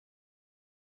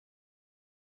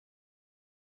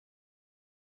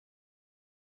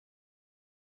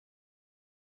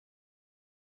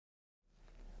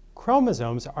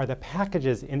Chromosomes are the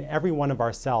packages in every one of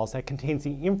our cells that contains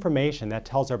the information that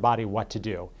tells our body what to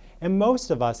do. And most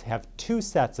of us have two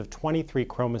sets of 23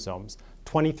 chromosomes.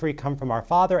 23 come from our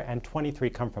father and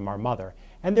 23 come from our mother.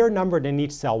 And they're numbered in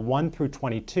each cell 1 through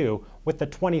 22, with the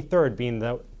 23rd being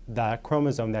the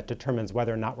chromosome that determines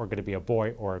whether or not we're going to be a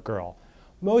boy or a girl.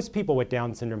 Most people with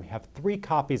Down syndrome have 3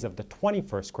 copies of the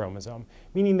 21st chromosome,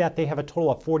 meaning that they have a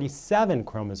total of 47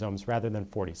 chromosomes rather than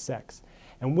 46.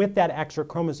 And with that extra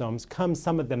chromosomes comes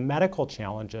some of the medical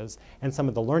challenges and some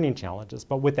of the learning challenges,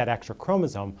 but with that extra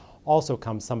chromosome also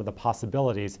comes some of the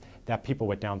possibilities that people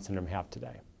with Down syndrome have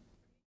today.